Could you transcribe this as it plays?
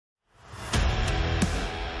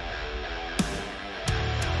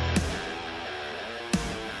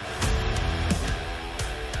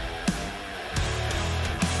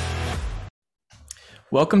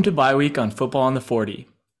Welcome to Bye Week on Football on the 40.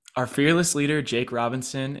 Our fearless leader, Jake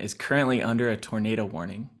Robinson, is currently under a tornado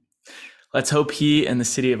warning. Let's hope he and the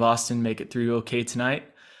city of Austin make it through okay tonight,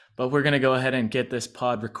 but we're going to go ahead and get this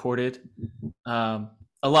pod recorded. A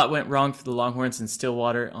lot went wrong for the Longhorns in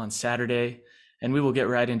Stillwater on Saturday, and we will get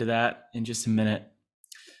right into that in just a minute.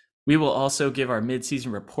 We will also give our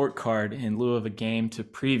midseason report card in lieu of a game to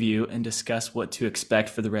preview and discuss what to expect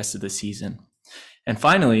for the rest of the season. And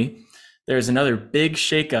finally, there's another big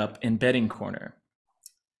shakeup in betting corner.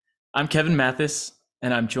 I'm Kevin Mathis,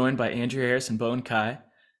 and I'm joined by Andrew Harris and Bowen Kai.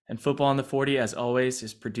 And Football on the 40, as always,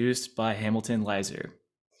 is produced by Hamilton Leiser.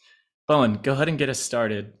 Bowen, go ahead and get us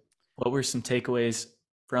started. What were some takeaways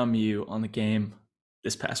from you on the game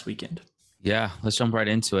this past weekend? Yeah, let's jump right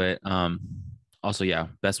into it.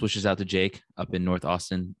 Best wishes out to Jake up in North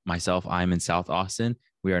Austin. Myself, I'm in South Austin.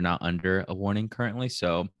 We are not under a warning currently,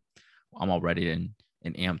 so I'm all ready and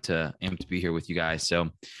amped to be here with you guys. So,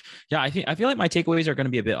 yeah, I feel like my takeaways are going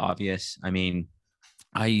to be a bit obvious. I mean,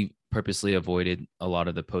 I purposely avoided a lot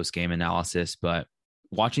of the post game analysis, but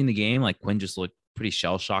watching the game, like Quinn just looked pretty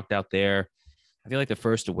shell shocked out there. I feel like the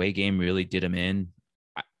first away game really did him in.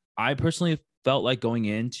 I personally felt like going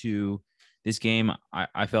into this game,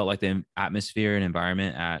 I felt like the atmosphere and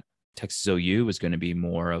environment at Texas OU was going to be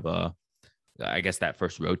more of I guess that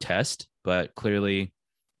first road test, but clearly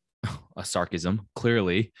a sarcasm.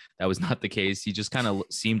 Clearly, that was not the case. He just kind of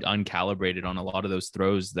seemed uncalibrated on a lot of those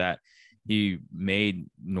throws that he made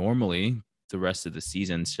normally the rest of the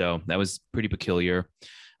season. So that was pretty peculiar.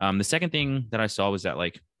 The second thing that I saw was that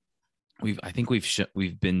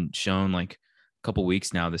we've been shown like a couple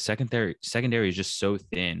weeks now the secondary is just so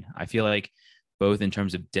thin. I feel like both in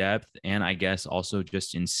terms of depth and I guess also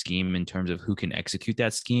just in scheme in terms of who can execute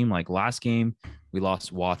that scheme. Like last game, we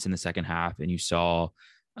lost Watts in the second half, and you saw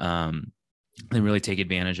them really take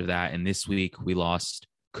advantage of that. And this week we lost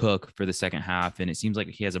Cook for the second half, and it seems like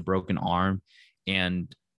he has a broken arm.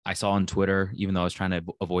 And I saw on Twitter, even though I was trying to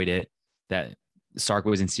avoid it, that Sark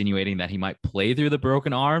was insinuating that he might play through the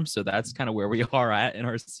broken arm. So that's kind of where we are at in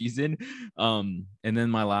our season. And then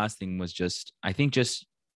my last thing was I think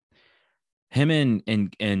him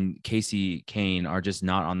and Casey Kane are just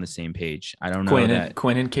not on the same page. I don't know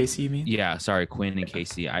Quinn and Casey, you mean? Yeah, sorry, Quinn and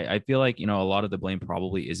Casey. I feel like, a lot of the blame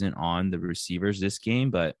probably isn't on the receivers this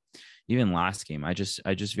game, but even last game, I just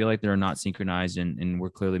feel like they're not synchronized, and we're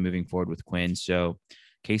clearly moving forward with Quinn. So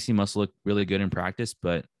Casey must look really good in practice,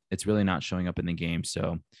 but it's really not showing up in the game.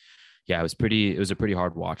 So yeah, it was a pretty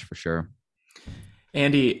hard watch for sure.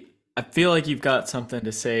 Andy, I feel like you've got something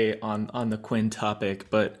to say on the Quinn topic,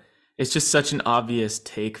 but it's just such an obvious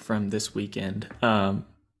take from this weekend. I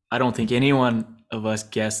don't think anyone of us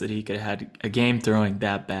guessed that he could have had a game throwing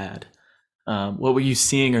that bad. What were you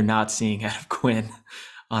seeing or not seeing out of Quinn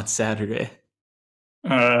on Saturday? He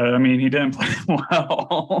didn't play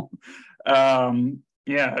well.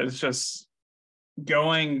 It's just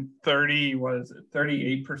going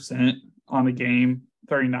 38% on the game,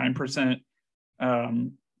 39%.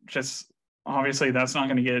 Just obviously that's not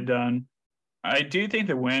going to get it done. I do think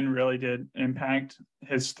the wind really did impact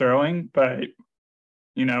his throwing, but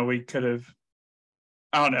we could have,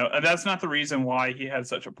 I don't know. That's not the reason why he had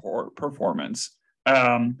such a poor performance.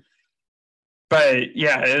 But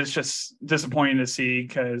yeah, it's just disappointing to see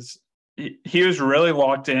because he was really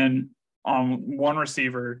locked in on one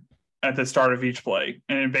receiver at the start of each play.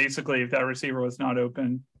 And basically, if that receiver was not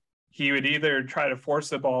open, he would either try to force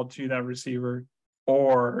the ball to that receiver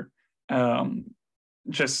or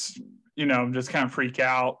just kind of freak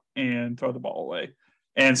out and throw the ball away.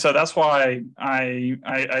 And so that's why I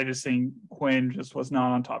just think Quinn just was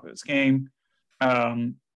not on top of his game.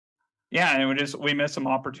 And we missed some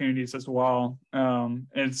opportunities as well.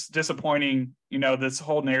 It's disappointing, this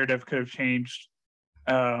whole narrative could have changed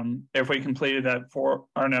if we completed that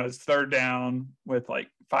it's third down with like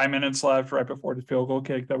 5 minutes left right before the field goal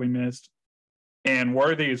kick that we missed. And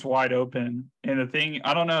Worthy is wide open. And the thing,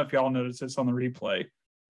 I don't know if y'all noticed this on the replay,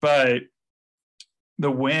 but the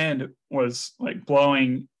wind was like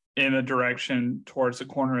blowing in a direction towards the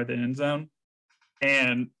corner of the end zone.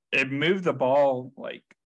 And it moved the ball like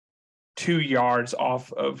 2 yards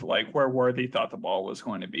off of like where Worthy thought the ball was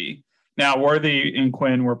going to be. Now, Worthy and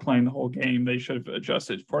Quinn were playing the whole game. They should have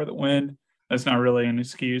adjusted for the wind. That's not really an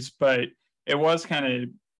excuse, but it was kind of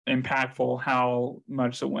impactful how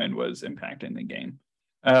much the wind was impacting the game.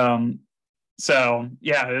 So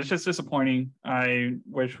yeah, it's just disappointing. I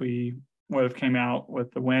wish we would have came out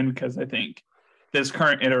with the win because I think this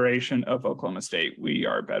current iteration of Oklahoma State, we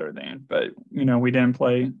are better than, but we didn't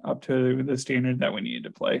play up to the standard that we needed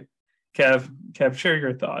to play. Kev, share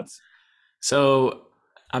your thoughts. So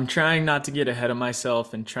I'm trying not to get ahead of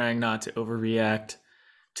myself and trying not to overreact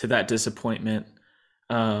to that disappointment.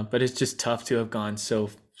 But it's just tough to have gone so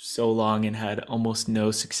long and had almost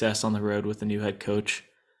no success on the road with a new head coach.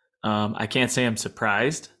 I can't say I'm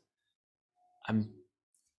surprised. I'm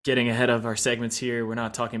getting ahead of our segments here. We're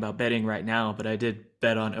not talking about betting right now, but I did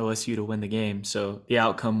bet on OSU to win the game, so the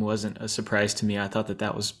outcome wasn't a surprise to me. I thought that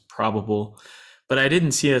that was probable, but I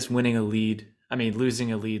didn't see us winning a lead. I mean,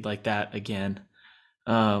 losing a lead like that again.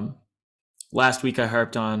 Um, Last week I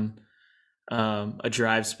harped on a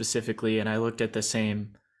drive specifically, and I looked at the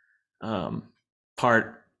same um,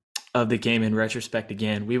 part of the game in retrospect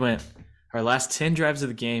again. We went our last 10 drives of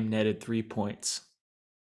the game netted 3 points.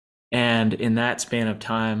 And in that span of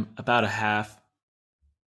time, about a half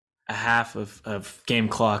of game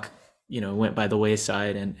clock, went by the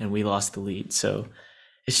wayside and we lost the lead. So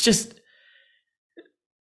it's just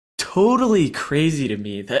totally crazy to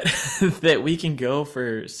me that that we can go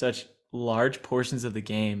for such large portions of the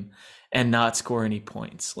game and not score any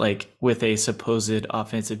points, like with a supposed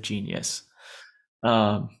offensive genius.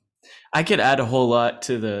 Um, I could add a whole lot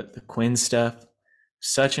to the Quinn stuff.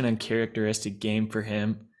 Such an uncharacteristic game for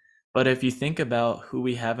him. But if you think about who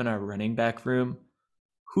we have in our running back room,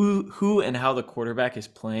 who and how the quarterback is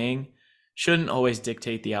playing shouldn't always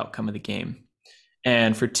dictate the outcome of the game.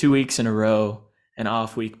 And for 2 weeks in a row, an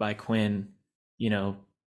off week by Quinn,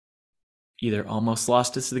 either almost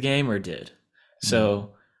lost us the game or did.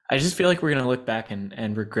 So I just feel like we're going to look back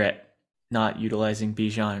and regret not utilizing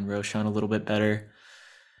Bijan and Roshan a little bit better.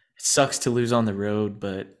 It sucks to lose on the road,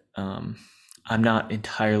 but I'm not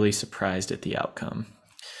entirely surprised at the outcome.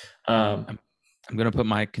 I'm going to put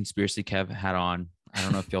my conspiracy Kev hat on. I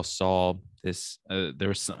don't know if y'all saw this. There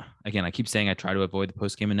was some, again, I keep saying I try to avoid the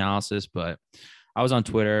post-game analysis, but I was on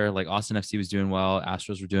Twitter, like Austin FC was doing well,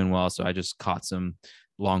 Astros were doing well. So I just caught some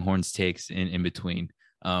Longhorns takes in between.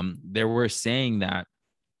 There were saying that,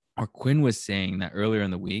 or Quinn was saying that earlier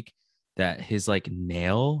in the week that his like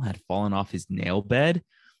nail had fallen off his nail bed.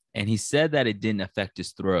 And he said that it didn't affect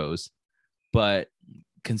his throws, but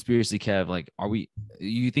conspiracy Kev, like,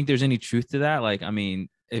 you think there's any truth to that? Like, I mean,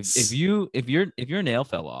 if your nail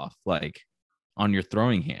fell off, like on your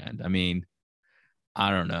throwing hand, I mean, I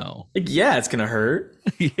don't know. Yeah, it's gonna hurt.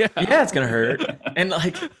 Yeah, it's gonna hurt. And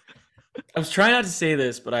like, I was trying not to say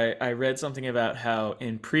this, but I read something about how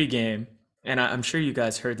in pregame, and I'm sure you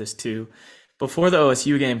guys heard this too, before the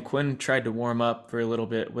OSU game, Quinn tried to warm up for a little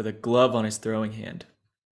bit with a glove on his throwing hand.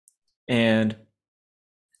 And,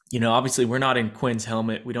 obviously we're not in Quinn's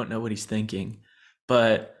helmet. We don't know what he's thinking.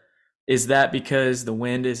 But is that because the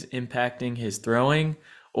wind is impacting his throwing,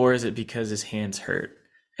 or is it because his hands hurt?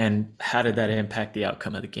 And how did that impact the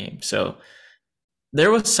outcome of the game? So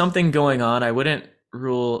there was something going on. I wouldn't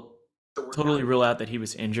totally rule out that he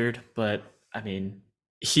was injured, but I mean,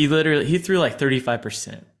 he threw like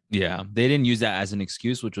 35%. Yeah, they didn't use that as an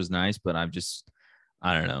excuse, which was nice, but I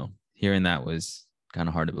don't know. Hearing that was kind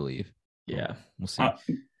of hard to believe. Yeah. We'll see.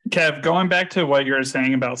 Kev, going back to what you were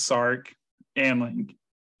saying about Sark and like,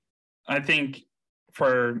 I think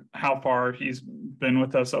for how far he's been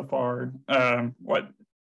with us so far, what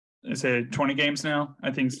is it, 20 games now?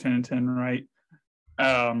 I think it's 10-10, right?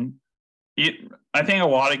 I think a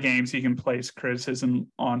lot of games you can place criticism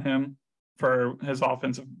on him for his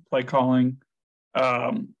offensive play calling,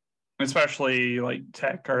 especially like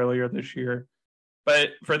Tech earlier this year. But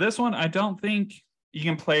for this one, I don't think you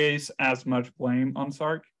can place as much blame on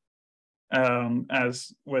Sark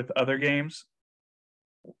as with other games.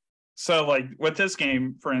 So like with this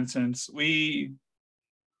game, for instance,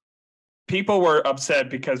 people were upset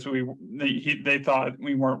because they thought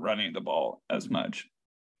we weren't running the ball as much.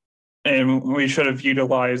 And we should have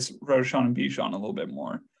utilized Roshan and Bijan a little bit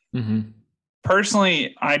more. Mm-hmm.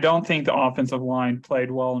 Personally, I don't think the offensive line played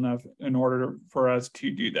well enough in order for us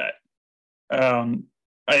to do that.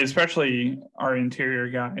 Especially our interior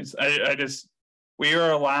guys. We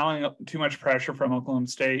are allowing too much pressure from Oklahoma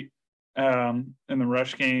State in the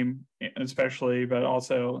rush game, especially, but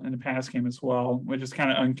also in the pass game as well, which is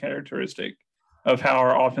kind of uncharacteristic of how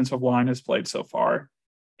our offensive line has played so far.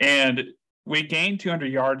 And we gained 200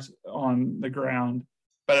 yards on the ground,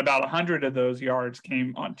 but about 100 of those yards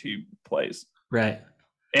came on 2 plays. Right.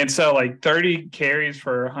 And so like 30 carries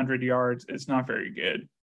for 100 yards is not very good.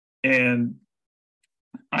 And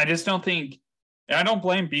I just don't think – I don't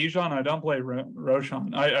blame Bijan. I don't blame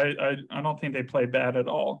Roshan. I don't think they played bad at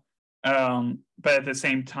all. But at the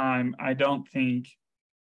same time, I don't think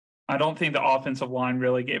the offensive line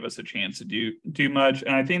really gave us a chance to do much.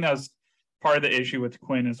 And I think that's part of the issue with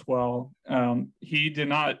Quinn as well. He did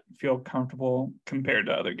not feel comfortable compared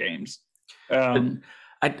to other games. I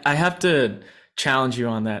have to challenge you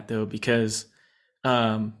on that though, because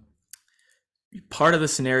um, part of the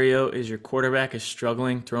scenario is your quarterback is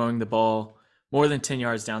struggling throwing the ball more than 10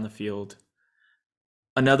 yards down the field.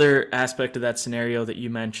 Another aspect of that scenario that you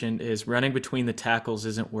mentioned is running between the tackles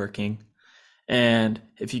isn't working. And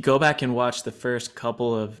if you go back and watch the first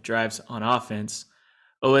couple of drives on offense,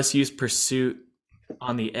 OSU's pursuit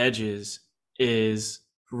on the edges is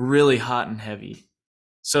really hot and heavy.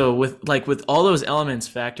 So with all those elements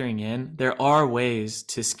factoring in, there are ways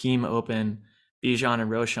to scheme open Bijan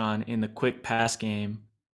and Roshan in the quick pass game,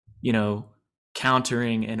 you know,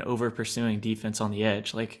 countering and over pursuing defense on the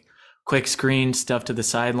edge. Like quick screen stuff to the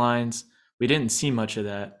sidelines. We didn't see much of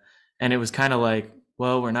that. And it was kind of like,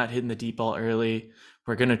 well, we're not hitting the deep ball early.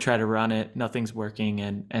 We're going to try to run it. Nothing's working.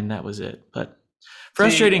 And that was it. But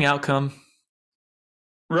frustrating outcome.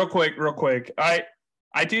 Real quick.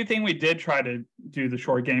 I do think we did try to do the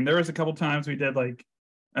short game. There was a couple times we did like,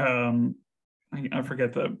 I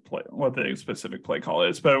forget what the specific play call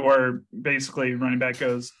is, but where basically running back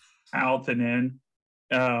goes out and in.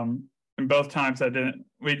 And both times that didn't.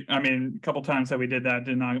 A couple times that we did that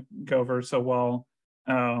did not go over so well.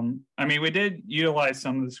 We did utilize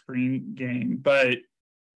some of the screen game, but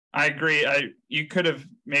I agree. You could have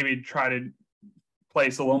maybe tried to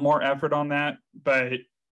place a little more effort on that, but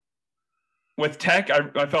with Tech,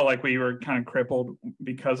 I felt like we were kind of crippled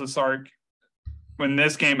because of Sark. In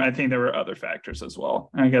this game, I think there were other factors as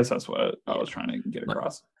well. And I guess that's what I was trying to get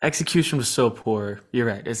across. Execution was so poor. You're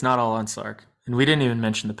right. It's not all on Sark. And we didn't even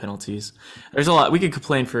mention the penalties. There's a lot. We could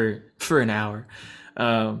complain for an hour.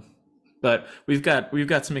 But we've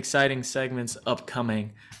got some exciting segments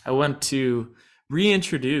upcoming. I want to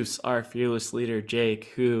reintroduce our fearless leader,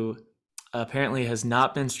 Jake, who apparently has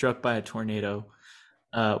not been struck by a tornado.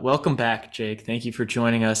 Welcome back, Jake. Thank you for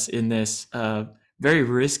joining us in this very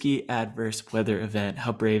risky adverse weather event.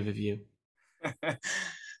 How brave of you.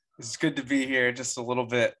 It's good to be here, just a little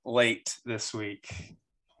bit late this week,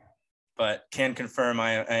 but can confirm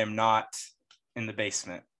I am not in the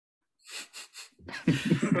basement.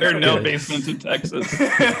 There are no basements in Texas.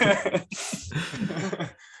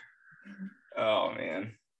 Oh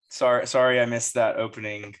man. Sorry I missed that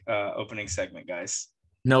opening segment, guys.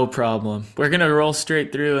 No problem. We're going to roll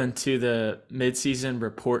straight through into the midseason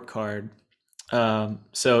report card.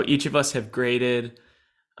 So each of us have graded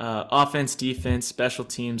offense, defense, special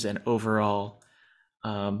teams, and overall.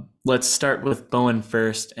 Let's start with Bowen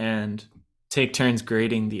first and take turns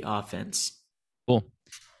grading the offense. Cool.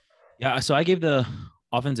 Yeah, so I gave the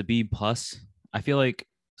offense a B+. I feel like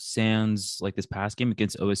sans like this past game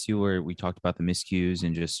against OSU where we talked about the miscues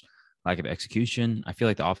and just lack of execution, I feel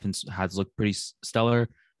like the offense has looked pretty stellar.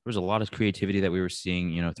 There was a lot of creativity that we were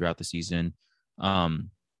seeing, throughout the season.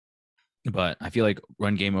 But I feel like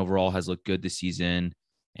run game overall has looked good this season.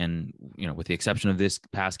 And, with the exception of this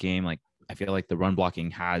past game, like I feel like the run blocking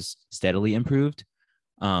has steadily improved.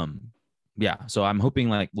 So I'm hoping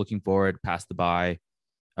like looking forward past the bye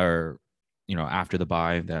or, after the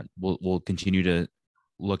bye that we'll continue to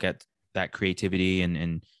look at that creativity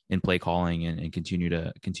and play calling and continue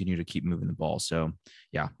to keep moving the ball. So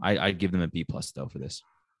yeah, I'd give them a B+ though for this.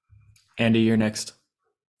 Andy, you're next.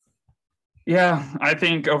 Yeah, I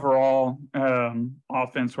think overall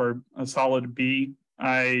offense were a solid B.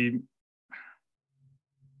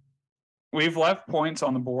 We've left points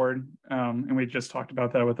on the board, and we just talked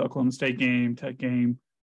about that with Oklahoma State game, Tech game.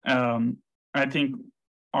 I think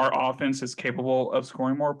our offense is capable of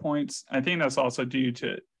scoring more points. I think that's also due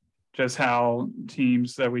to just how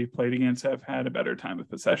teams that we've played against have had a better time of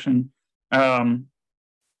possession. When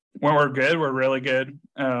we're good, we're really good.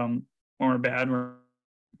 When we're bad, we're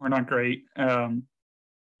not great.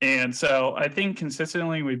 And so I think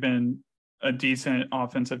consistently we've been a decent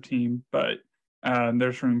offensive team, but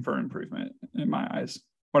there's room for improvement in my eyes.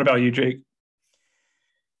 What about you, Jake?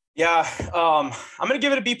 Yeah, I'm going to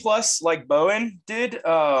give it a B+ like Bowen did.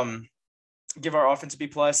 Give our offense a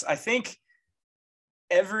B+. I think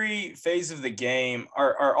every phase of the game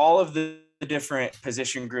are all of the different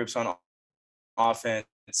position groups on offense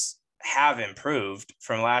have improved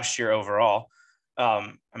from last year overall.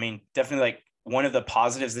 Definitely like one of the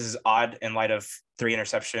positives, this is odd in light of 3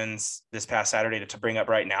 interceptions this past Saturday to bring up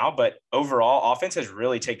right now, but overall offense has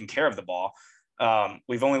really taken care of the ball.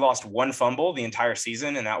 We've only lost 1 fumble the entire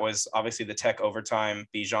season, and that was obviously the Tech overtime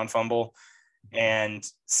Bijan fumble, and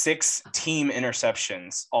 6 team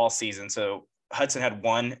interceptions all season. So Hudson had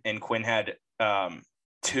 1 and Quinn had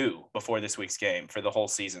 2 before this week's game for the whole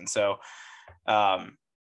season. So,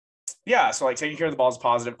 so like taking care of the ball is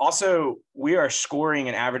positive. Also, we are scoring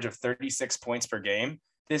an average of 36 points per game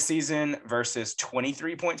this season versus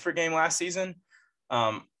 23 points per game last season.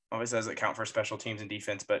 obviously doesn't count for special teams and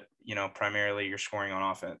defense, but primarily you're scoring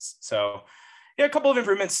on offense. So yeah, a couple of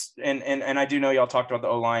improvements, and I do know y'all talked about the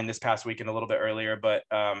O-line this past weekend a little bit earlier, but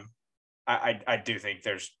I do think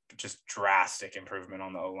there's just drastic improvement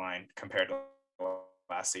on the O-line compared to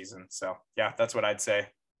last season. So yeah, that's what I'd say.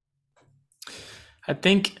 I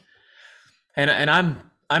think, and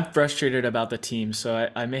I'm frustrated about the team, so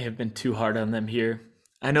I may have been too hard on them here.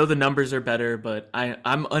 I know the numbers are better, but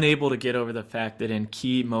I'm unable to get over the fact that in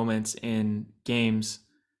key moments in games,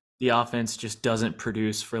 the offense just doesn't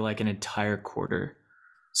produce for like an entire quarter.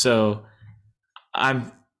 So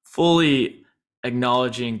I'm fully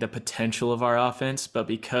acknowledging the potential of our offense, but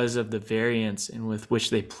because of the variance in with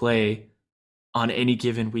which they play on any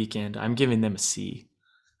given weekend, I'm giving them a C.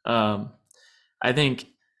 I think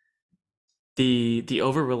the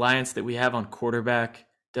over reliance that we have on quarterback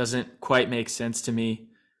doesn't quite make sense to me.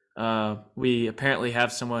 We apparently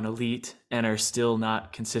have someone elite and are still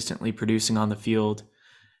not consistently producing on the field.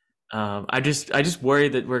 I just worry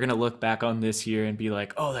that we're gonna look back on this year and be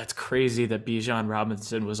like, oh, that's crazy that Bijan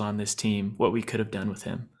Robinson was on this team. What we could have done with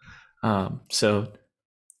him. So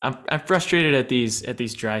I'm frustrated at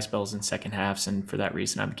these dry spells in second halves, and for that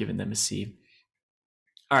reason, I'm giving them a C.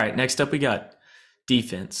 All right, next up we got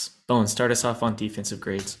defense. Bowen, start us off on defensive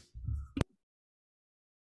grades.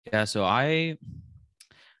 Yeah, so I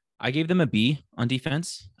gave them a B on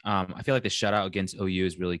defense. I feel like the shutout against OU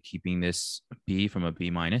is really keeping this B from a B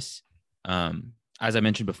minus. As I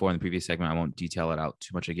mentioned before in the previous segment, I won't detail it out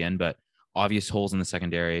too much again, but obvious holes in the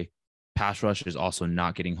secondary. Pass rush is also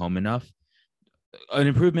not getting home enough. An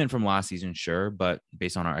improvement from last season, sure, but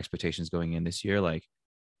based on our expectations going in this year, like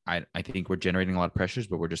I think we're generating a lot of pressures,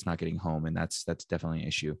 but we're just not getting home, and that's definitely an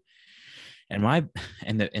issue. And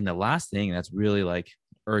the last thing that's really like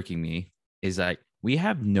irking me is like we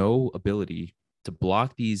have no ability to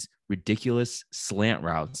block these ridiculous slant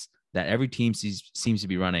routes that every team seems to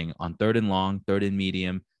be running on third and long, third and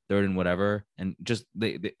medium, third and whatever, and just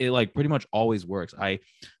it like pretty much always works.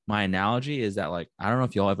 My analogy is that like I don't know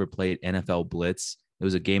if y'all ever played NFL Blitz. It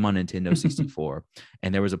was a game on Nintendo 64,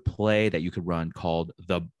 and there was a play that you could run called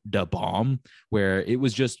the bomb, where it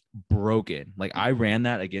was just broken. Like I ran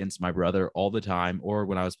that against my brother all the time, or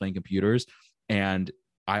when I was playing computers, and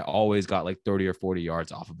I always got like 30 or 40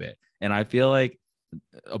 yards off of it. And I feel like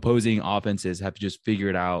opposing offenses have just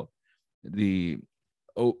figured out the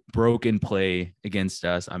broken play against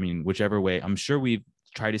us. I mean, whichever way, I'm sure we've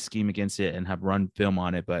tried to scheme against it and have run film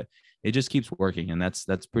on it, but it just keeps working. And that's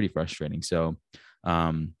pretty frustrating. So,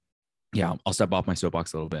 yeah, I'll step off my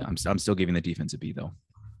soapbox a little bit. I'm still giving the defense a B though.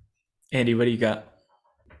 Andy, what do you got?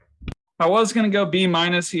 I was going to go B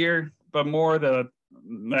minus here, but more that I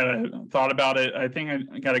thought about it, I think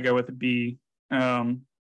I got to go with a B.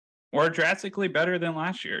 We're drastically better than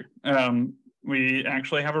last year. We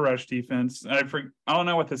actually have a rush defense. I don't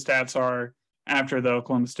know what the stats are after the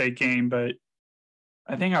Oklahoma State game, but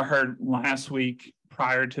I think I heard last week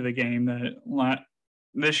prior to the game that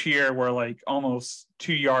this year we're like almost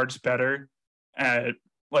 2 yards better at,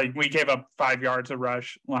 like, we gave up 5 yards of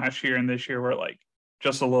rush last year, and this year we're like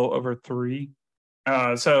just a little over 3.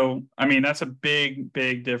 So, I mean, that's a big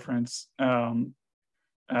difference in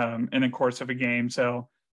the course of a game. So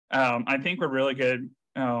I think we're really good.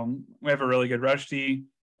 We have a really good rush D.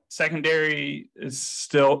 Secondary is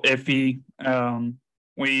still iffy.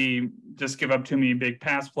 We just give up too many big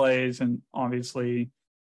pass plays, and obviously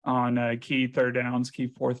on key third downs, key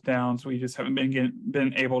fourth downs, we just haven't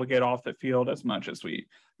been able to get off the field as much as we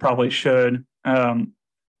probably should.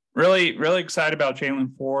 Really excited about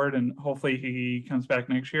Jalen Ford, and hopefully he comes back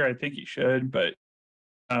next year. I think he should, but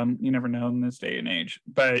you never know in this day and age.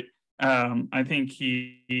 But I think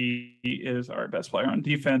he is our best player on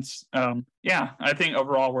defense. Yeah, I think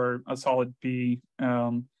overall we're a solid B.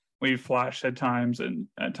 We've flashed at times, and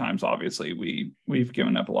at times, obviously, we've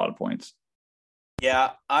given up a lot of points.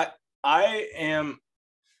 Yeah, I'm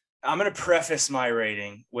going to preface my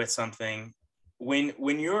rating with something.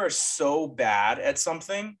 When you're so bad at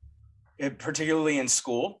something, particularly in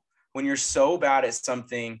school, when you're so bad at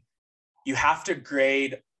something, you have to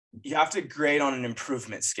grade on an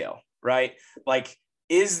improvement scale, right? Like,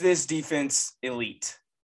 is this defense elite?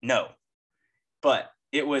 No, but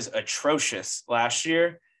it was atrocious last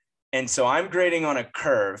year. And so I'm grading on a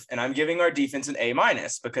curve, and I'm giving our defense an A-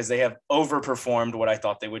 because they have overperformed what I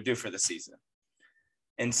thought they would do for the season.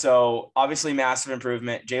 And so obviously massive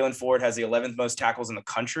improvement. Jalen Ford has the 11th most tackles in the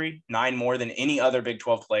country, 9 more than any other Big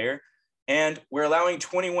 12 player. And we're allowing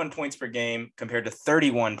 21 points per game compared to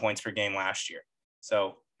 31 points per game last year.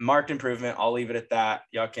 So marked improvement. I'll leave it at that.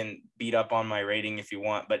 Y'all can beat up on my rating if you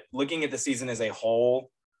want. But looking at the season as a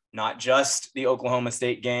whole, not just the Oklahoma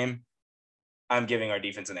State game, I'm giving our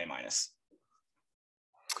defense an A-.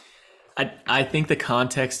 I think the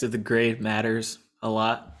context of the grade matters a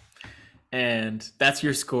lot. And that's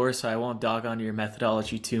your score, so I won't dog on your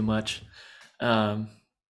methodology too much.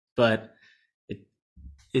 But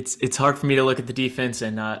it's hard for me to look at the defense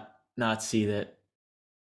and not see that,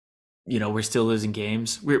 we're still losing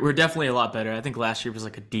games. We're definitely a lot better. I think last year was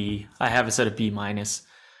like a D. I have it set a B minus.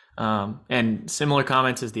 And similar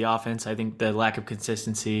comments as the offense. I think the lack of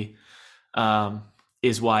consistency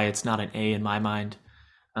is why it's not an A in my mind.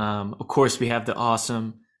 Of course, we have the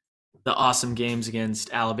awesome games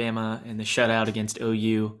against Alabama and the shutout against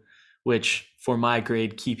OU, which for my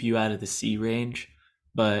grade keep you out of the C range.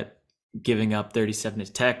 But giving up 37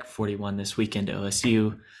 to Tech, 41 this weekend to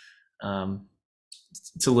OSU,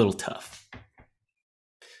 it's a little tough.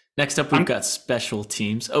 Next up, we've got special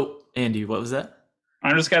teams. Oh, Andy, what was that?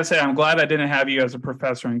 I'm just going to say I'm glad I didn't have you as a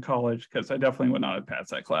professor in college because I definitely would not have passed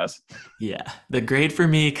that class. Yeah, the grade for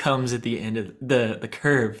me comes at the end of the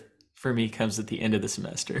curve. For me, comes at the end of the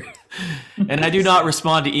semester. And I do not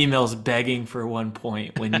respond to emails begging for 1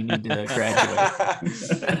 point when you need to graduate.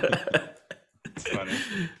 It's funny.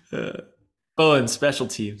 Bowen, special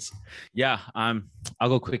teams. Yeah, I'll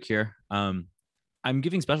go quick here. I'm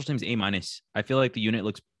giving special teams A minus. I feel like the unit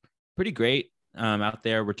looks pretty great out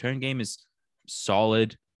there. Return game is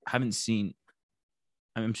solid. I'm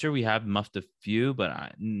sure we have muffed a few,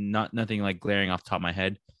 but nothing like glaring off the top of my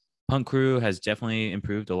head. Punt crew has definitely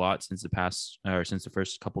improved a lot since the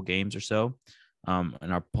first couple games or so.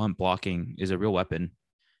 And our punt blocking is a real weapon.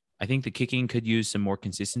 I think the kicking could use some more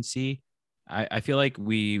consistency. I feel like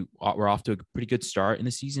we're off to a pretty good start in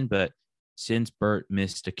the season, but since Burt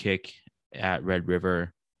missed a kick at Red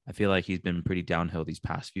River, I feel like he's been pretty downhill these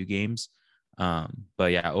past few games.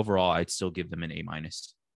 But yeah, overall, I'd still give them an A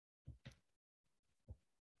minus.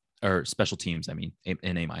 Or special teams, an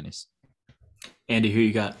A minus. Andy, who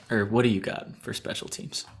you got, or what do you got for special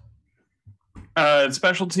teams?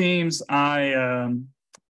 Special teams, I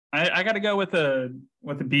got to go with a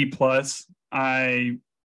B plus.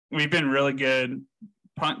 We've been really good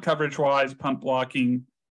punt coverage wise, punt blocking.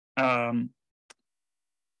 Trejo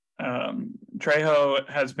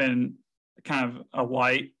has been kind of a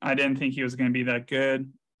light. I didn't think he was going to be that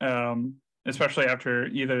good, especially after I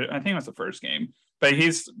think it was the first game, but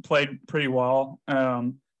he's played pretty well.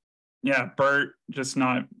 Burt just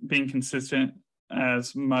not being consistent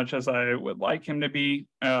as much as I would like him to be.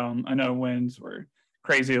 I know wins were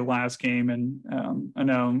crazy the last game, and I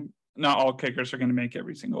know not all kickers are going to make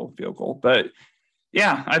every single field goal, but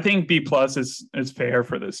yeah, I think B plus is fair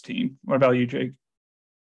for this team. What about you, Jake?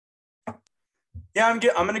 Yeah, I'm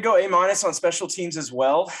going to go A minus on special teams as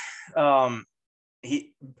well. In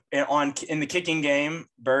the kicking game,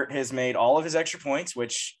 Burt has made all of his extra points,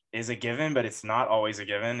 which is a given, but it's not always a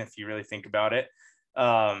given if you really think about it.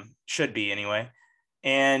 Should be anyway.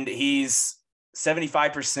 And he's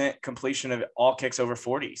 75% completion of all kicks over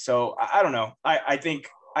 40. So I don't know. I think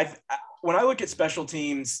when I look at special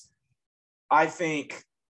teams, I think,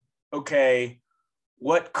 okay,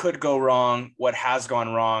 what could go wrong? What has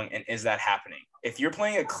gone wrong? And is that happening? If you're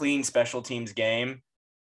playing a clean special teams game,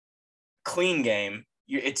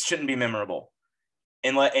 it shouldn't be memorable.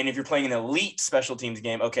 And if you're playing an elite special teams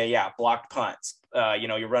game, okay, yeah, blocked punts,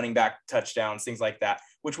 you're running back touchdowns, things like that,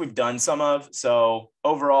 which we've done some of. So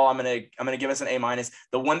overall, I'm gonna give us an A minus.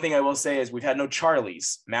 The one thing I will say is we've had no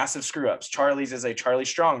Charlies, massive screw ups. Charlies is a Charlie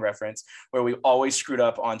Strong reference where we always screwed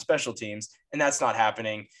up on special teams, and that's not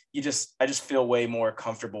happening. I just feel way more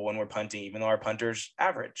comfortable when we're punting, even though our punters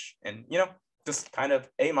average. And just kind of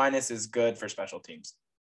A minus is good for special teams.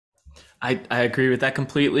 I agree with that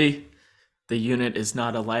completely. The unit is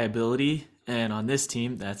not a liability, and on this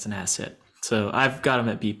team, that's an asset. So I've got him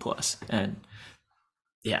at B plus, and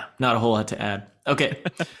yeah, not a whole lot to add. Okay,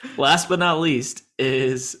 last but not least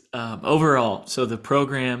is overall. So the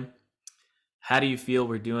program, how do you feel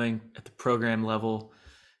we're doing at the program level?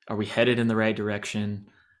 Are we headed in the right direction?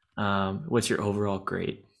 What's your overall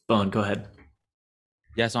grade? Bone, go ahead.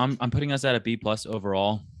 Yeah, so I'm putting us at a B plus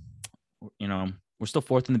overall. We're still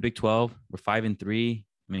fourth in the Big 12. We're 5-3. I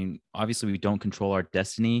mean, obviously we don't control our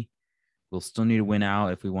destiny. We'll still need to win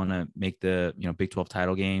out if we want to make the Big 12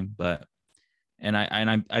 title game. But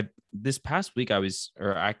I this past week I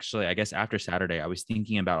guess after Saturday I was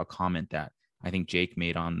thinking about a comment that I think Jake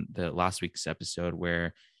made on the last week's episode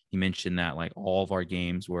where he mentioned that like all of our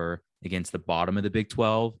games were against the bottom of the Big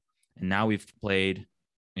 12, and now we've played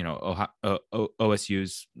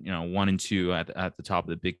OSU's 1 and 2 at the top of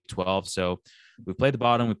the Big 12. So we played the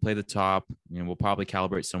bottom, we played the top. We'll probably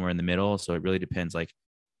calibrate somewhere in the middle. So it really depends. Like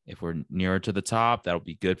If we're nearer to the top, that'll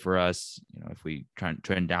be good for us. If we try and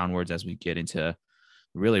trend downwards as we get into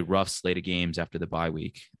really rough slate of games after the bye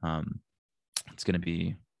week, it's going to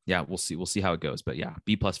be, we'll see. We'll see how it goes. But yeah,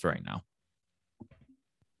 B+ for right now.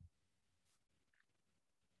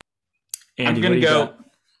 Andy, I'm gonna go.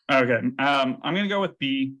 Okay. I'm gonna go with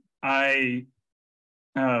B. I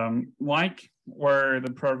like where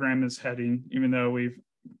the program is heading, even though we've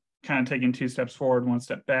kind of taken 2 steps forward, 1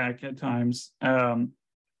 step back at times.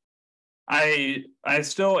 I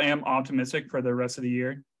still am optimistic for the rest of the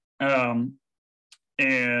year. And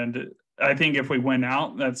I think if we win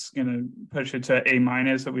out, that's going to push it to A-.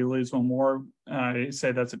 If we lose one more, I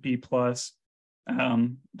say that's a B+.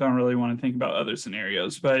 Don't really want to think about other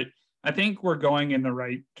scenarios, but I think we're going in the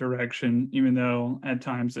right direction, even though at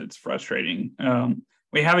times it's frustrating.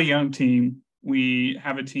 We have a young team. We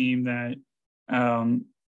have a team that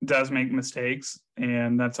does make mistakes,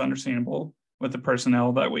 and that's understandable with the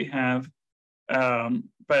personnel that we have.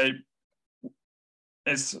 But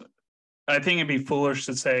I think it'd be foolish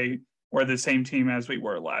to say we're the same team as we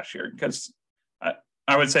were last year, because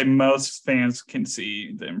I would say most fans can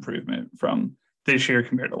see the improvement from this year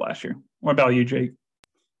compared to last year. What about you, Jake?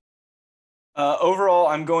 Overall,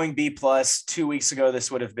 I'm going B+. 2 weeks ago,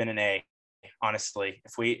 this would have been an A. Honestly,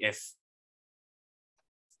 if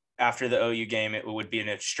after the OU game, it would be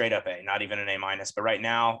a straight up A, not even an A-. But right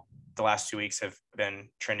now, the last 2 weeks have been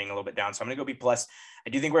trending a little bit down. So I'm going to go B+. I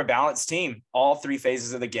do think we're a balanced team. All 3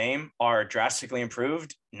 phases of the game are drastically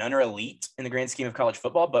improved. None are elite in the grand scheme of college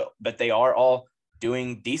football, but they are all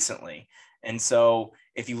doing decently. And so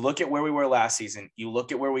if you look at where we were last season, you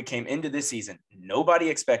look at where we came into this season, nobody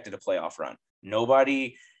expected a playoff run.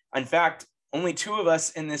 Nobody, in fact, only 2 of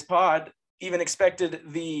us in this pod even expected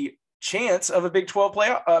the chance of a Big 12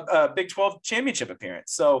 Big 12 championship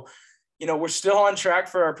appearance. So, we're still on track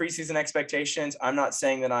for our preseason expectations. I'm not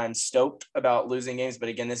saying that I'm stoked about losing games, but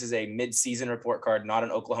again, this is a mid-season report card, not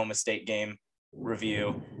an Oklahoma State game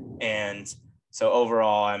review. And so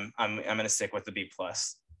overall, I'm going to stick with the B+.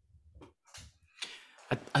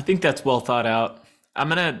 I think that's well thought out. I'm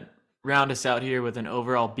going to round us out here with an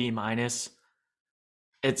overall B-.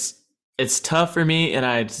 It's tough for me, and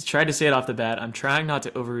I tried to say it off the bat. I'm trying not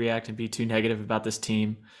to overreact and be too negative about this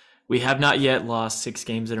team. We have not yet lost 6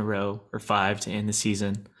 games in a row, or 5 to end the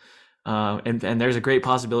season. And there's a great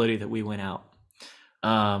possibility that we win out.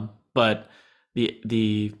 But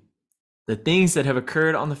the things that have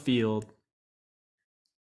occurred on the field,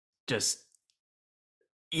 the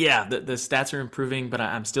stats are improving, but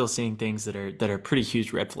I'm still seeing things that are pretty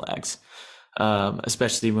huge red flags,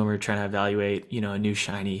 especially when we're trying to evaluate, a new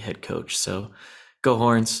shiny head coach. So go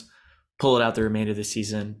Horns, pull it out the remainder of the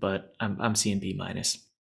season, but I'm seeing B-.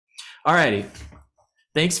 Alrighty.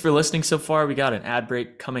 Thanks for listening so far. We got an ad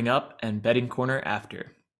break coming up and betting corner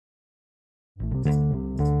after.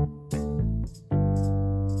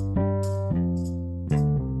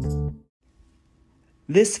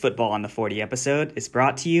 This Football on the 40 episode is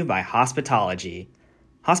brought to you by Hospitology.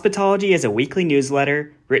 Hospitology is a weekly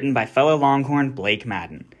newsletter written by fellow Longhorn Blake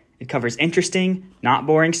Madden. It covers interesting, not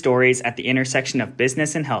boring stories at the intersection of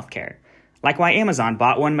business and healthcare, like why Amazon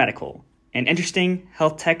bought One Medical, and interesting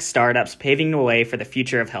health tech startups paving the way for the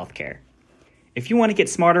future of healthcare. If you want to get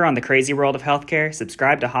smarter on the crazy world of healthcare,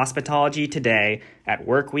 subscribe to Hospitology today at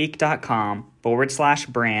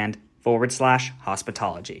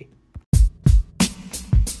workweek.com/brand/hospitology.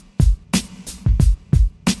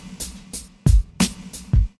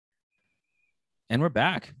 And we're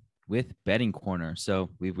back with Betting Corner.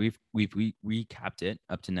 So we've recapped it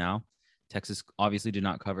up to now. Texas obviously did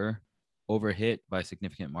not cover, overhit by a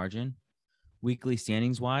significant margin. Weekly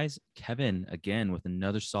standings wise, Kevin again with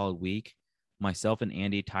another solid week. Myself and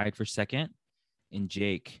Andy tied for second, and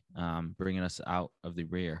Jake bringing us out of the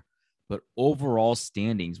rear. But overall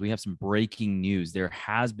standings, we have some breaking news. There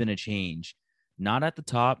has been a change. Not at the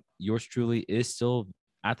top. Yours truly is still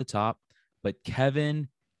at the top, but Kevin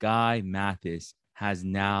Guy Mathis has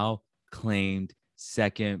now claimed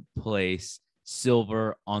second place,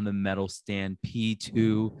 silver on the medal stand,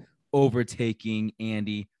 P2, overtaking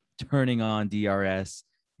Andy, turning on DRS,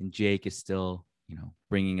 and Jake is still,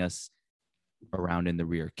 bringing us around in the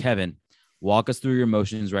rear. Kevin, walk us through your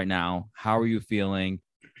emotions right now. How are you feeling?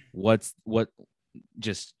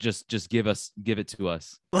 Just give it to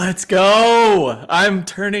us. Let's go. I'm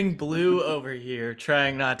turning blue over here,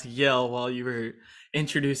 trying not to yell while you were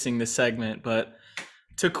introducing the segment, but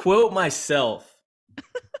to quote myself,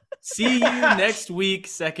 see you next week,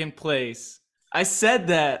 second place. I said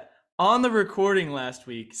that on the recording last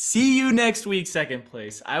week. See you next week, second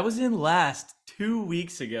place. I was in last 2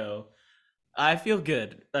 weeks ago. I feel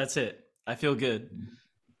good. That's it. I feel good.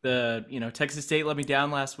 Texas State let me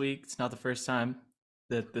down last week. It's not the first time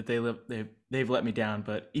that they've let me down,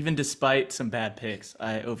 but even despite some bad picks,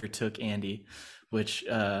 I overtook Andy, which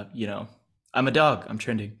I'm a dog. I'm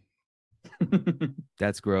trending.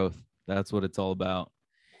 That's growth. That's what it's all about.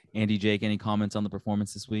 Andy, Jake, any comments on the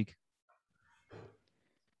performance this week?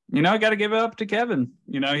 I got to give it up to Kevin.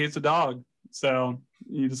 He's a dog. So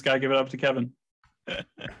you just got to give it up to Kevin.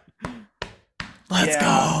 Let's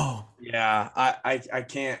go. Yeah, I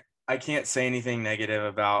can't say anything negative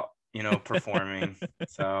about performing.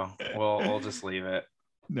 So we'll just leave it.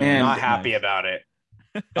 And not happy about it.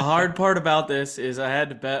 The hard part about this is I had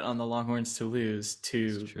to bet on the Longhorns to lose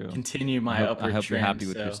to continue my upward trend. I hope you're happy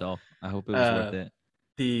with yourself. I hope it was worth it.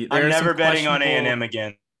 I'm never betting on A&M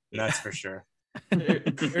again. That's for sure.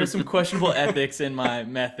 There's some questionable ethics in my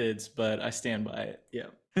methods, but I stand by it. Yeah.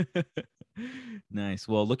 Nice.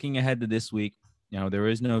 Well, looking ahead to this week, there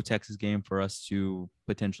is no Texas game for us to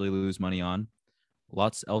potentially lose money on.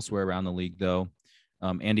 Lots elsewhere around the league, though.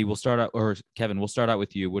 Andy, Kevin, we'll start out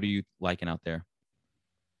with you. What are you liking out there?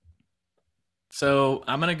 So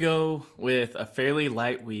I'm going to go with a fairly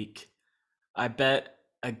light week. I bet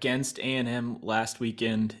against A&M last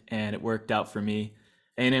weekend, and it worked out for me.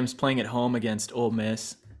 A&M's playing at home against Ole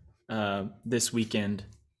Miss this weekend.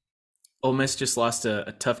 Ole Miss just lost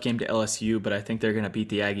a tough game to LSU, but I think they're going to beat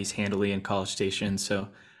the Aggies handily in College Station. So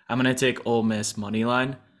I'm going to take Ole Miss money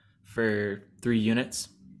line for 3 units.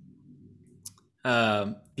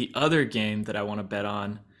 The other game that I want to bet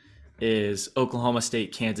on is Oklahoma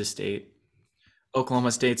State, Kansas State.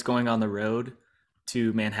 Oklahoma State's going on the road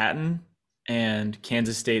to Manhattan, and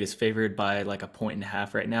Kansas State is favored by like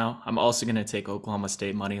 1.5 right now. I'm also going to take Oklahoma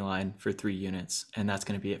State money line for 3 units, and that's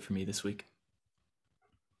going to be it for me this week.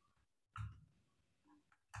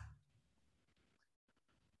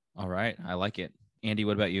 All right. I like it. Andy,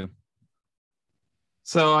 what about you?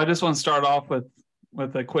 So I just want to start off with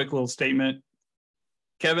a quick little statement.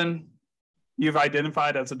 Kevin, you've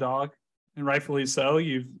identified as a dog, and rightfully so.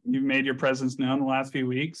 You've made your presence known the last few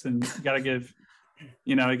weeks, and you got to give,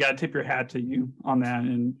 you got to tip your hat to you on that.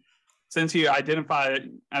 And since you identify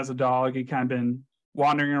as a dog, you kind of been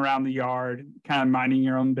wandering around the yard, kind of minding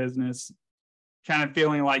your own business, kind of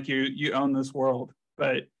feeling like you own this world.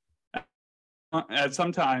 But at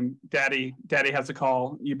some time, Daddy has to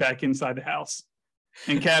call you back inside the house.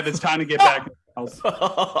 And Kev, it's time to get back in the house.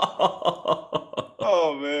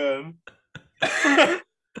 Oh man.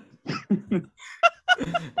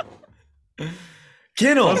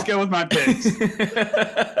 Kennel. Let's go with my picks.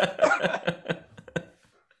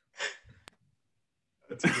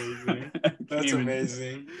 That's amazing. That's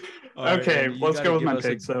amazing. Okay, let's go with my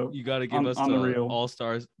picks. So you got to give us the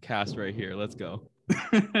all-stars cast right here. Let's go.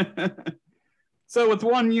 So with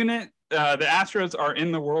 1 unit, the Astros are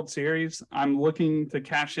in the World Series. I'm looking to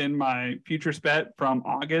cash in my futures bet from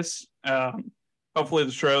August. Hopefully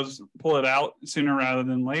the Astros pull it out sooner rather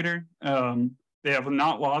than later. They have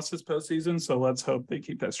not lost this postseason, so let's hope they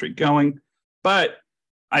keep that streak going. But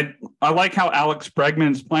I like how Alex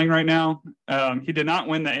Bregman is playing right now. He did not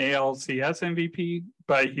win the ALCS MVP,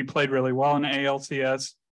 but he played really well in the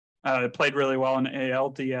ALCS. Played really well in the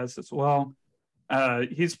ALDS as well.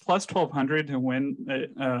 He's plus 1,200 to win the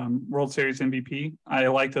World Series MVP. I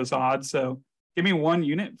like those odds. So give me 1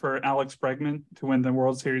 unit for Alex Bregman to win the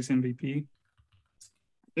World Series MVP.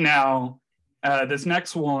 Now, this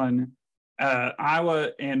next one, Iowa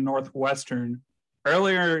and Northwestern.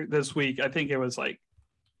 Earlier this week, I think it was like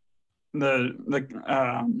the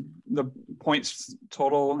points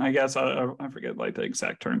total, I guess, I forget like the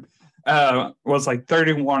exact term, was like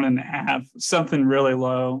 31.5, something really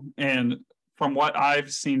low. And from what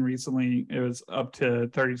I've seen recently, it was up to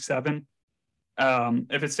 37.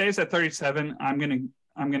 If it stays at 37, I'm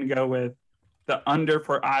gonna go with the under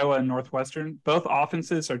for Iowa and Northwestern. Both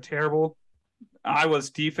offenses are terrible.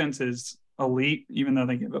 Iowa's defense is elite, even though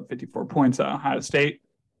they give up 54 points at Ohio State.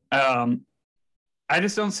 I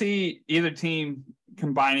just don't see either team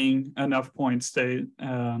combining enough points to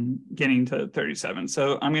getting to 37.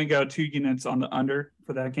 So I'm going to go 2 units on the under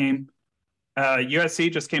for that game.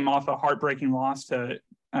 USC just came off a heartbreaking loss to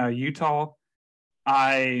Utah.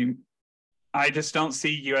 I just don't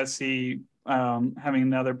see USC having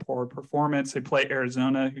another poor performance. They play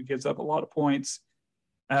Arizona, who gives up a lot of points.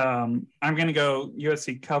 I'm going to go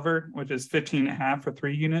USC cover, which is 15.5 for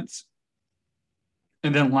 3 units.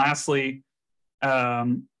 And then lastly,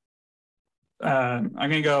 I'm going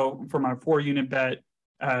to go for my 4-unit bet.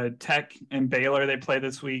 Tech and Baylor, they play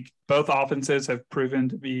this week. Both offenses have proven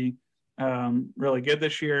to be really good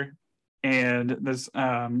this year. And this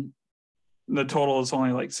the total is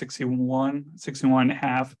only like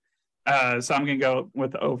 61.5. So I'm going to go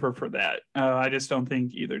with the over for that. I just don't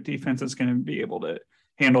think either defense is going to be able to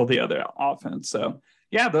handle the other offense. So,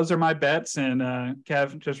 yeah, those are my bets. And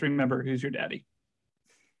Kev, just remember who's your daddy.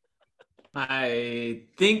 I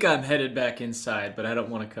think I'm headed back inside, but I don't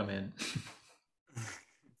want to come in.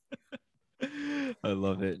 I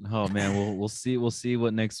love it. Oh man, we'll see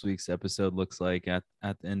what next week's episode looks like at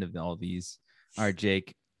the end of all these. All right,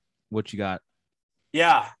 Jake, what you got?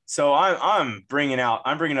 Yeah, so I'm bringing up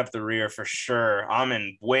the rear for sure.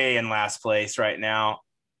 I'm way in last place right now.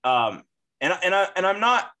 I'm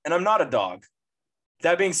not a dog.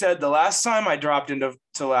 That being said, the last time I dropped into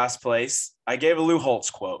last place, I gave a Lou Holtz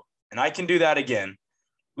quote, and I can do that again.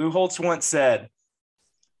 Lou Holtz once said,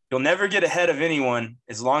 "You'll never get ahead of anyone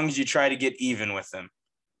as long as you try to get even with them."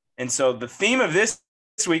 And so the theme of this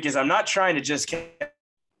week is I'm not trying to just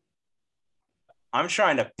I'm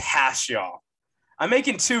trying to pass y'all. I'm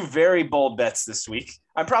making 2 very bold bets this week.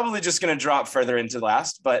 I'm probably just going to drop further into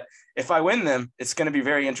last, but if I win them, it's going to be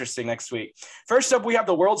very interesting next week. First up, we have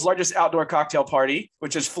the world's largest outdoor cocktail party,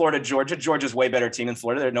 which is Florida, Georgia. Georgia's way better team than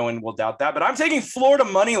Florida. No one will doubt that, but I'm taking Florida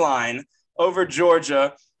money line over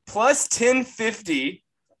Georgia plus 1050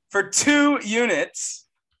 for 2 units.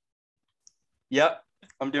 Yep,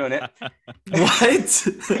 I'm doing it. What?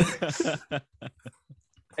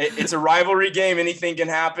 It's a rivalry game. Anything can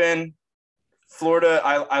happen. Florida,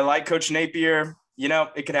 I like Coach Napier. You know,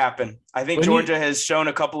 it could happen. I think Georgia has shown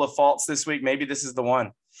a couple of faults this week. Maybe this is the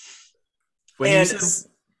one. When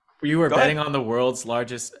you were betting on the world's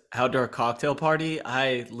largest outdoor cocktail party,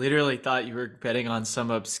 I literally thought you were betting on some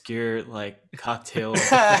obscure cocktail.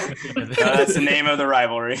 That's the name of the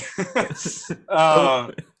rivalry.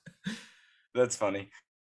 That's funny.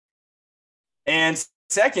 And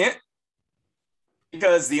second,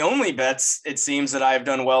 because the only bets, it seems, that I've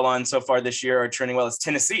done well on so far this year are trending well, is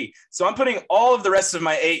Tennessee. So I'm putting all of the rest of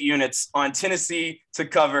my 8 units on Tennessee to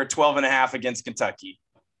cover 12.5 against Kentucky.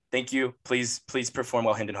 Thank you. Please perform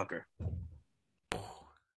well, Hendon Hooker.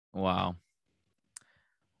 Wow.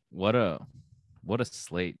 What a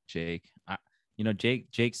slate, Jake.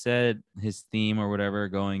 Jake said his theme or whatever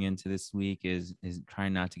going into this week is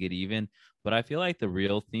trying not to get even. But I feel like the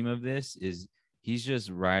real theme of this is he's just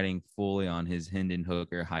riding fully on his Hendon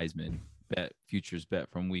Hooker Heisman futures bet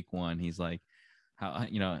from week 1. He's like, how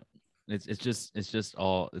it's just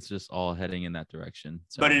all heading in that direction.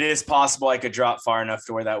 So. But it is possible I could drop far enough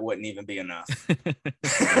to where that wouldn't even be enough.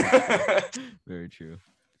 Very true.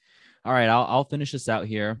 All right, I'll finish this out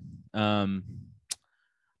here.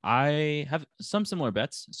 I have some similar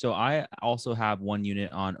bets. So I also have 1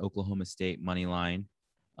 unit on Oklahoma State money line,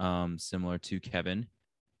 similar to Kevin.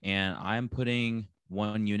 And I'm putting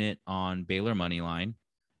 1 unit on Baylor money line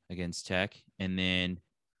against Tech. And then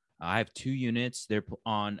I have 2 units. They're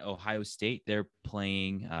on Ohio State. They're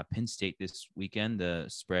playing Penn State this weekend. The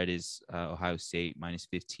spread is Ohio State minus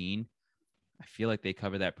 15. I feel like they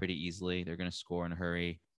cover that pretty easily. They're going to score in a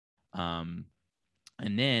hurry. And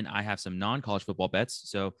then I have some non-college football bets.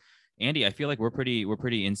 So, Andy, I feel like we're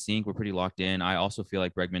pretty in sync. We're pretty locked in. I also feel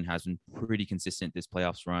like Bregman has been pretty consistent this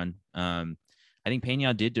playoffs run. I think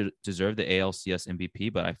Pena did deserve the ALCS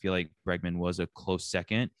MVP, but I feel like Bregman was a close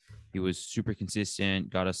second. He was super consistent,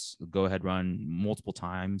 got us a go-ahead run multiple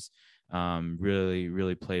times. Really,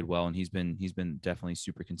 really played well, and he's been definitely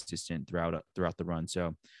super consistent throughout the run.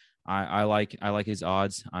 So, I like his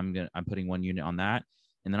odds. I'm putting 1 unit on that.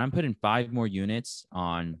 And then I'm putting 5 more units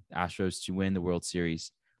on Astros to win the World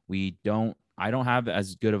Series. I don't have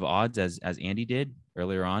as good of odds as Andy did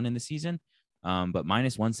earlier on in the season, but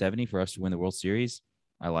minus 170 for us to win the World Series,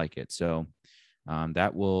 I like it. So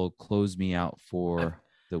that will close me out for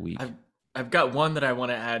the week. I've got one that I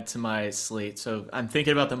want to add to my slate. So I'm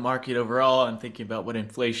thinking about the market overall. I'm thinking about what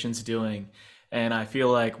inflation's doing. And I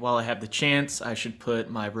feel like while I have the chance, I should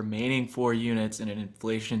put my remaining 4 units in an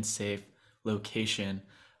inflation-safe location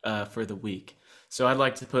for the week. So I'd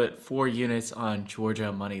like to put 4 units on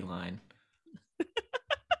Georgia money line.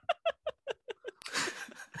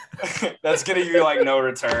 That's gonna give you no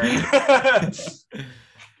return.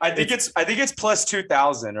 I think it's plus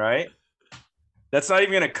 2,000, right? That's not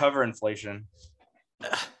even gonna cover inflation.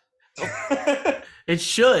 It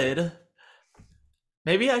should.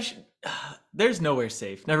 Maybe I should. There's nowhere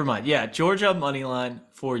safe. Never mind. Yeah, Georgia money line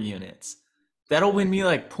 4 units. That'll win me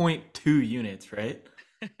 0.2 units, right?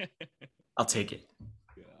 I'll take it.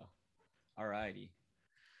 Yeah. All righty.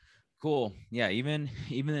 Cool. Yeah. Even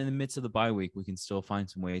in the midst of the bye week, we can still find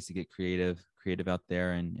some ways to get creative out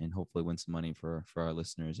there and hopefully win some money for our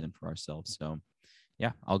listeners and for ourselves. So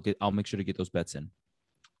yeah, I'll make sure to get those bets in.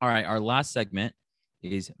 All right. Our last segment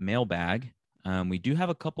is mailbag. We do have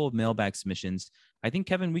a couple of mailbag submissions. I think,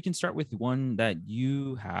 Kevin, we can start with one that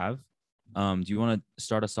you have. Do you want to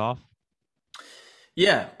start us off?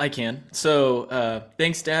 Yeah, I can. So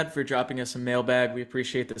thanks, Dad, for dropping us a mailbag. We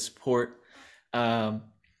appreciate the support. Um,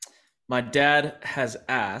 my dad has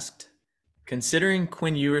asked, considering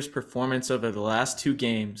Quinn Ewers' performance over the last two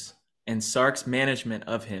games and Sark's management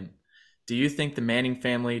of him, do you think the Manning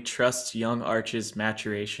family trusts young Arch's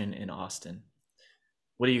maturation in Austin?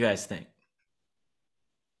 What do you guys think?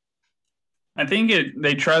 I think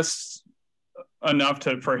they trust enough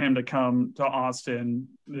for him to come to Austin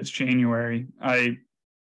this January. I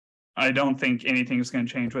don't think anything's going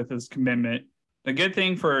to change with his commitment. The good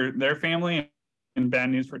thing for their family and bad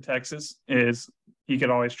news for Texas is he could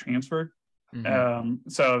always transfer.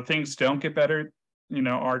 So if things don't get better,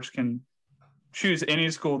 Arch can choose any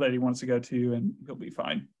school that he wants to go to and he'll be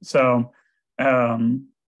fine. So,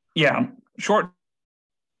 yeah, short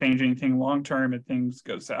change anything. Long term, if things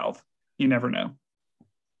go south, you never know.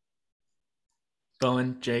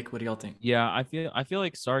 Bowen, Jake, what do y'all think? Yeah, I feel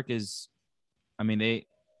like Sark is. I mean,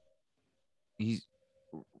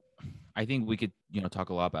 I think we could talk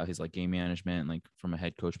a lot about his like game management, like from a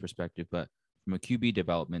head coach perspective, but from a QB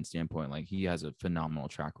development standpoint, like he has a phenomenal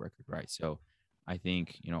track record, right? So I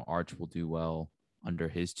think Arch will do well under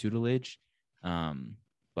his tutelage.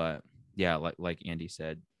 But yeah, like Andy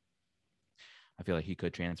said, I feel like he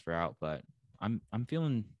could transfer out, but I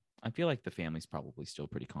feel like the family's probably still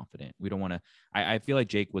pretty confident. We don't want to. I feel like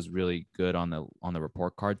Jake was really good on the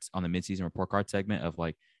report cards, on the midseason report card segment, of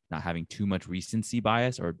like not having too much recency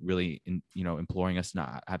bias, or really imploring us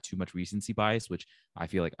not have too much recency bias, which I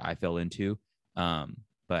feel like I fell into.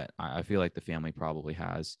 But I feel like the family probably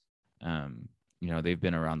has. They've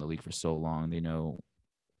been around the league for so long. They know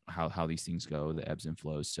how these things go, the ebbs and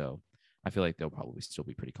flows. So I feel like they'll probably still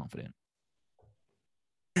be pretty confident.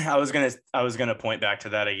 I was gonna point back to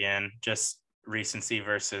that again, just recency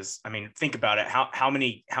versus. I mean, think about it. How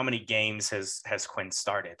many games has Quinn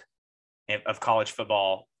started of college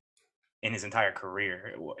football in his entire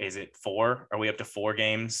career? Is it 4? Are we up to 4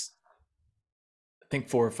 games? I think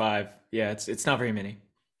 4 or 5. Yeah, it's not very many.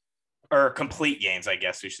 Or complete games, I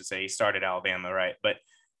guess we should say. He started Alabama, right? But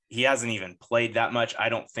he hasn't even played that much. I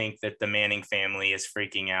don't think that the Manning family is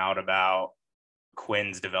freaking out about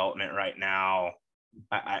Quinn's development right now.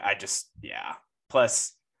 I just, yeah.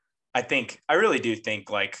 Plus, I really do think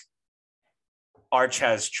like Arch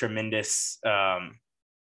has tremendous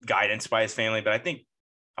guidance by his family, but I think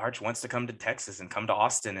Arch wants to come to Texas and come to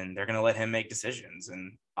Austin, and they're going to let him make decisions.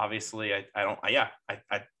 And obviously, I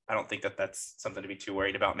don't think that that's something to be too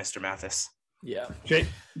worried about, Mr. Mathis. Yeah. Jake,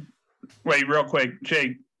 wait, real quick,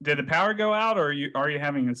 Jake, did the power go out, or are you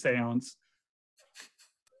having a seance?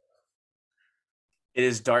 It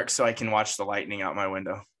is dark, so I can watch the lightning out my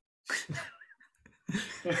window.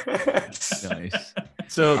 Nice.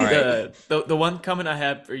 So the one comment I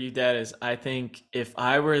have for you, Dad, is I think if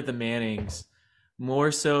I were the Mannings,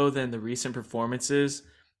 more so than the recent performances,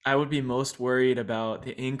 I would be most worried about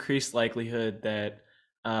the increased likelihood that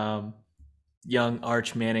young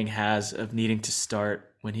Arch Manning has of needing to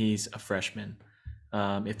start when he's a freshman.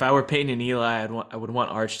 If I were Peyton and Eli, I would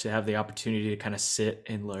want Arch to have the opportunity to kind of sit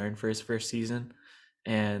and learn for his first season.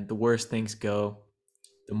 And the worse things go,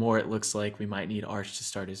 the more it looks like we might need Arch to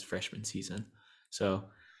start his freshman season. So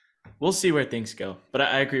we'll see where things go. But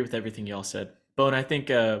I agree with everything y'all said. Bone, I think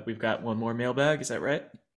we've got one more mailbag. Is that right?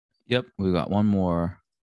 Yep, we got one more.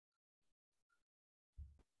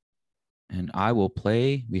 And I will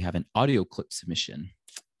play. We have an audio clip submission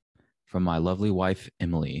from my lovely wife,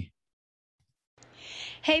 Emily.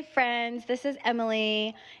 Hey friends, this is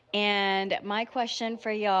Emily, and my question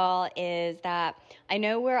for y'all is that I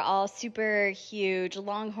know we're all super huge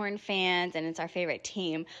Longhorn fans and it's our favorite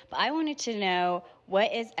team, but I wanted to know,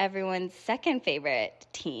 what is everyone's second favorite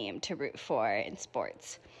team to root for in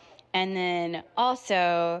sports? And then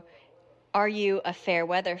also, are you a fair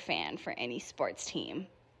weather fan for any sports team?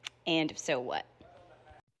 And if so, what?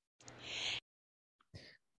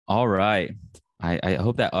 All right. I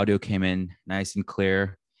hope that audio came in nice and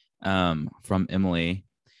clear from Emily.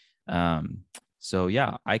 So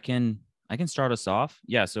yeah, I can start us off.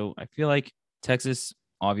 Yeah, so I feel like Texas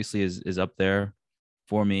obviously is up there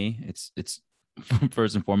for me. It's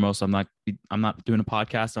first and foremost. I'm not doing a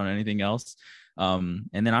podcast on anything else. And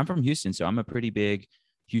then I'm from Houston, so I'm a pretty big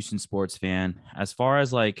Houston sports fan. As far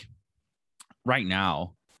as like right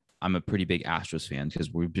now, I'm a pretty big Astros fan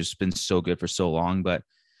because we've just been so good for so long. But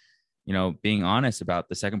being honest about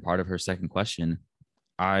the second part of her second question,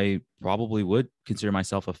 I probably would consider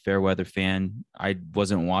myself a fair weather fan. I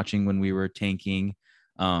wasn't watching when we were tanking.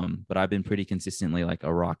 But I've been pretty consistently like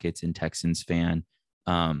a Rockets and Texans fan.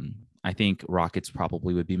 I think Rockets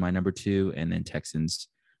probably would be my number 2, and then Texans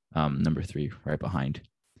number 3 right behind.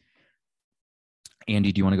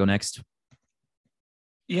 Andy, do you want to go next?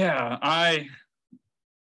 Yeah, I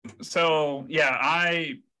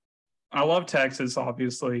love Texas,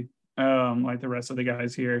 obviously. Like the rest of the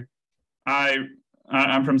guys here.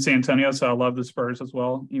 I'm from San Antonio, so I love the Spurs as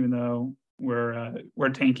well, even though we're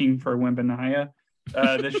tanking for Wembanyama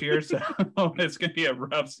this year, so it's going to be a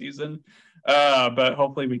rough season. But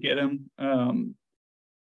hopefully we get him.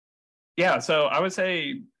 So I would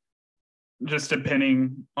say, just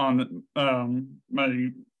depending on my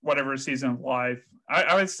whatever season of life,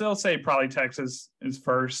 I would still say probably Texas is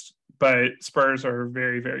first, but Spurs are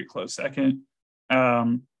very, very close second.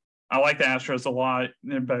 I like the Astros a lot,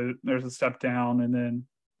 but there's a step down. And then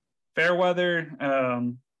fair weather,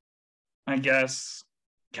 I guess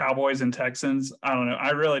Cowboys and Texans. I don't know.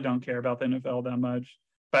 I really don't care about the NFL that much,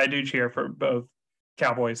 but I do cheer for both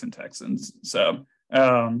Cowboys and Texans. So,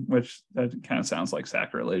 which that kind of sounds like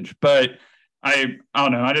sacrilege, but I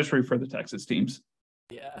don't know. I just root for the Texas teams.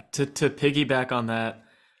 Yeah, to piggyback on that,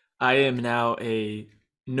 I am now a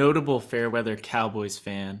notable Fairweather Cowboys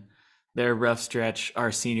fan. Their rough stretch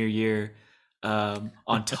our senior year, on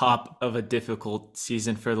top of a difficult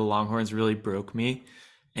season for the Longhorns, really broke me.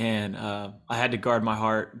 And I had to guard my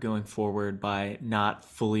heart going forward by not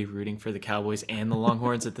fully rooting for the Cowboys and the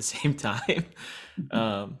Longhorns at the same time.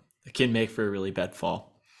 It can make for a really bad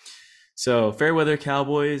fall. So Fairweather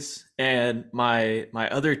Cowboys, and my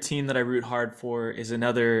other team that I root hard for is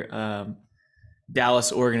another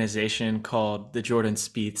Dallas organization called the Jordan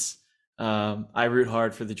Spieths. I root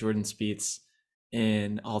hard for the Jordan Spieths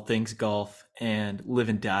in all things golf and live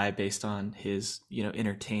and die based on his,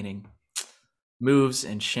 entertaining moves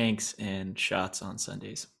and shanks and shots on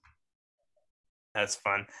Sundays. That's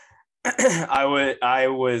fun. I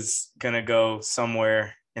was gonna go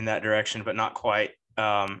somewhere in that direction, but not quite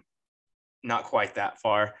that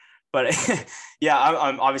far. But yeah,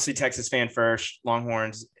 I'm obviously Texas fan first,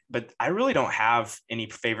 Longhorns, but I really don't have any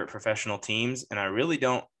favorite professional teams, and I really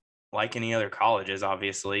don't like any other colleges,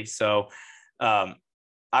 obviously. So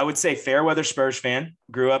I would say Fairweather Spurs fan.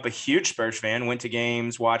 Grew up a huge Spurs fan, went to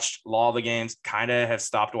games, watched all the games, kind of have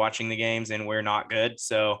stopped watching the games, and we're not good.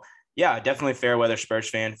 So yeah, definitely Fairweather Spurs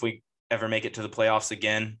fan. If we ever make it to the playoffs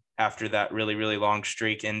again after that really, really long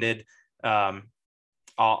streak ended, I'll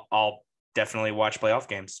definitely watch playoff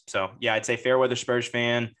games. So yeah, I'd say Fairweather Spurs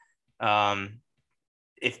fan.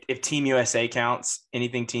 If Team USA counts,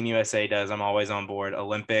 anything Team USA does, I'm always on board.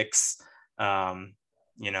 Olympics,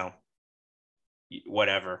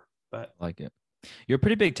 whatever. But I like it. You're a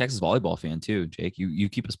pretty big Texas volleyball fan too, Jake. You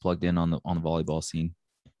keep us plugged in on the volleyball scene.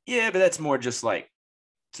 Yeah, but that's more just like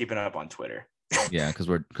keeping up on Twitter. Yeah, because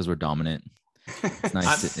we're dominant. It's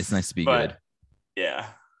nice. It's nice to be good. Yeah,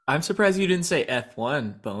 I'm surprised you didn't say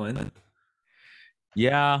F1, Bowen.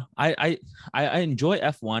 Yeah, I enjoy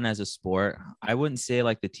F1 as a sport. I wouldn't say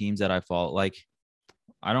like the teams that I follow. Like,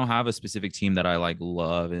 I don't have a specific team that I like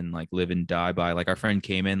love and like live and die by. Like our friend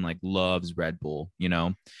Cayman like loves Red Bull.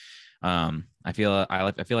 I feel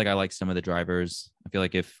like I like some of the drivers. I feel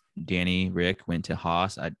like if Danny Rick went to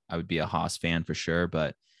Haas, I would be a Haas fan for sure.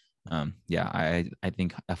 But yeah, I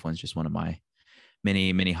think F1 is just one of my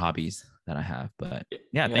many hobbies that I have. But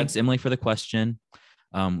yeah, thanks Emily for the question.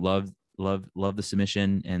 Love the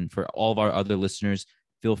submission. And for all of our other listeners,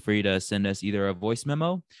 feel free to send us either a voice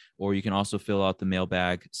memo, or you can also fill out the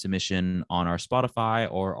mailbag submission on our Spotify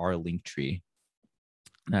or our link tree.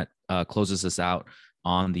 That closes us out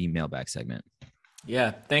on the mailbag segment.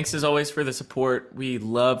 Yeah, thanks as always for the support. We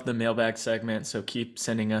love the mailbag segment, so keep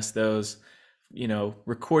sending us those.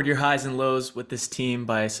 Record your highs and lows with this team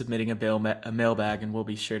by submitting a mailbag, and we'll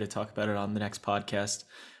be sure to talk about it on the next podcast.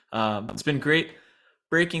 It's been great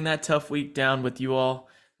breaking that tough week down with you all.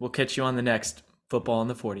 We'll catch you on the next Football on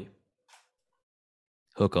the 40.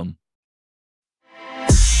 Hook 'em.